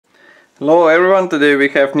Hello everyone, today we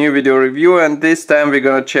have new video review and this time we're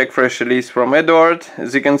gonna check fresh release from Eduard.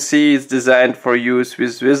 As you can see, it's designed for use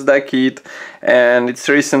with Zvezda kit and its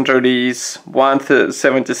recent release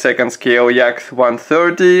 1/72 scale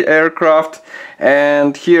Yak-130 aircraft,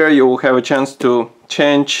 and here you will have a chance to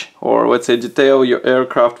change or let's say detail your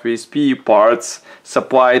aircraft with PE parts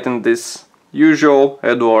supplied in this usual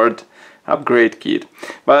Eduard upgrade kit.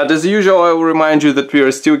 But as usual, I will remind you that we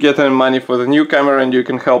are still getting money for the new camera and you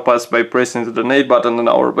can help us by pressing the donate button on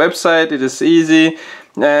our website. It is easy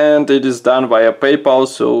and it is done via PayPal,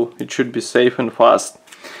 so it should be safe and fast.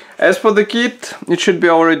 As for the kit, it should be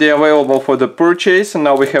already available for the purchase and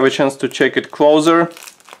now we have a chance to check it closer.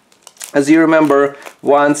 As you remember,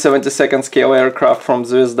 1/72 scale aircraft from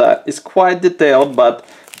Zvezda is quite detailed, but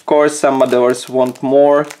of course some modelers want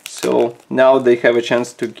more, so now they have a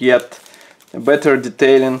chance to get a better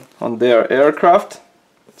detailing on their aircraft.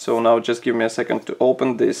 So now just give me a second to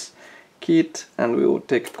open this kit and we will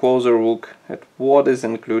take a closer look at what is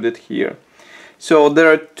included here. So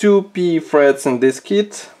there are two PE threads in this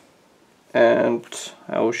kit and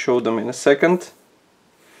I will show them in a second.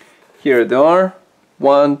 Here they are,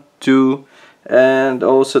 1, 2, and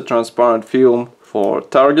also transparent film for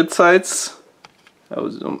target sights. I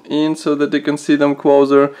will zoom in so that you can see them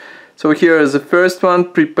closer. So here is the first one,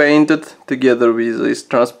 pre-painted together with this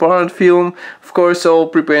transparent film. Of course, all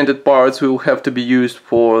pre-painted parts will have to be used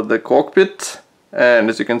for the cockpit. And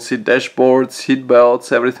as you can see, dashboards, seat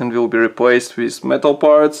belts, everything will be replaced with metal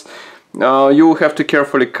parts. You will have to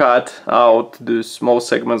carefully cut out the small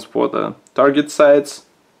segments for the target sights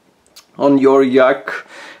on your Yak.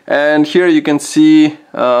 And here you can see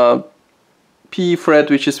PE thread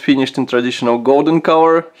which is finished in traditional golden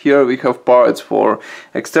color. Here we have parts for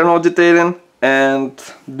external detailing and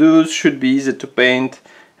those should be easy to paint,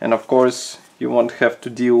 and of course you won't have to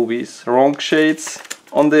deal with wrong shades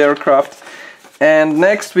on the aircraft. And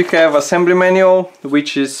next we have assembly manual,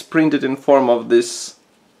 which is printed in form of this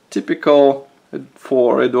typical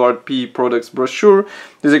for Eduard PE products brochure.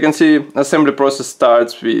 As you can see, assembly process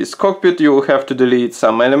starts with cockpit. You will have to delete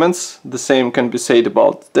some elements. The same can be said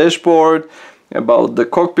about dashboard, about the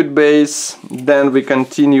cockpit base. Then we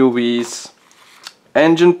continue with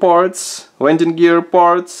engine parts, landing gear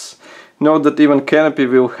parts. Note that even canopy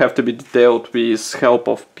will have to be detailed with help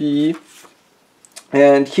of PE.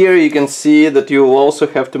 And here you can see that you will also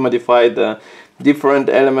have to modify the different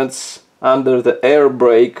elements under the air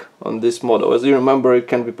brake on this model. As you remember, it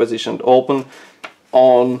can be positioned open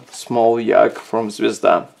on small Yak from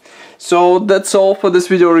Zvezda. So that's all for this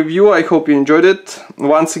video review. I hope you enjoyed it.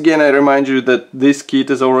 Once again, I remind you that this kit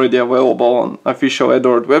is already available on official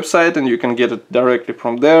Eduard website and you can get it directly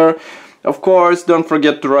from there. Of course, don't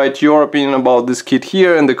forget to write your opinion about this kit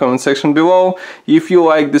here in the comment section below. If you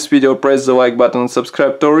like this video, press the like button and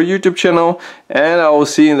subscribe to our YouTube channel. And I will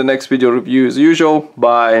see you in the next video review as usual.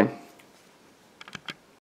 Bye!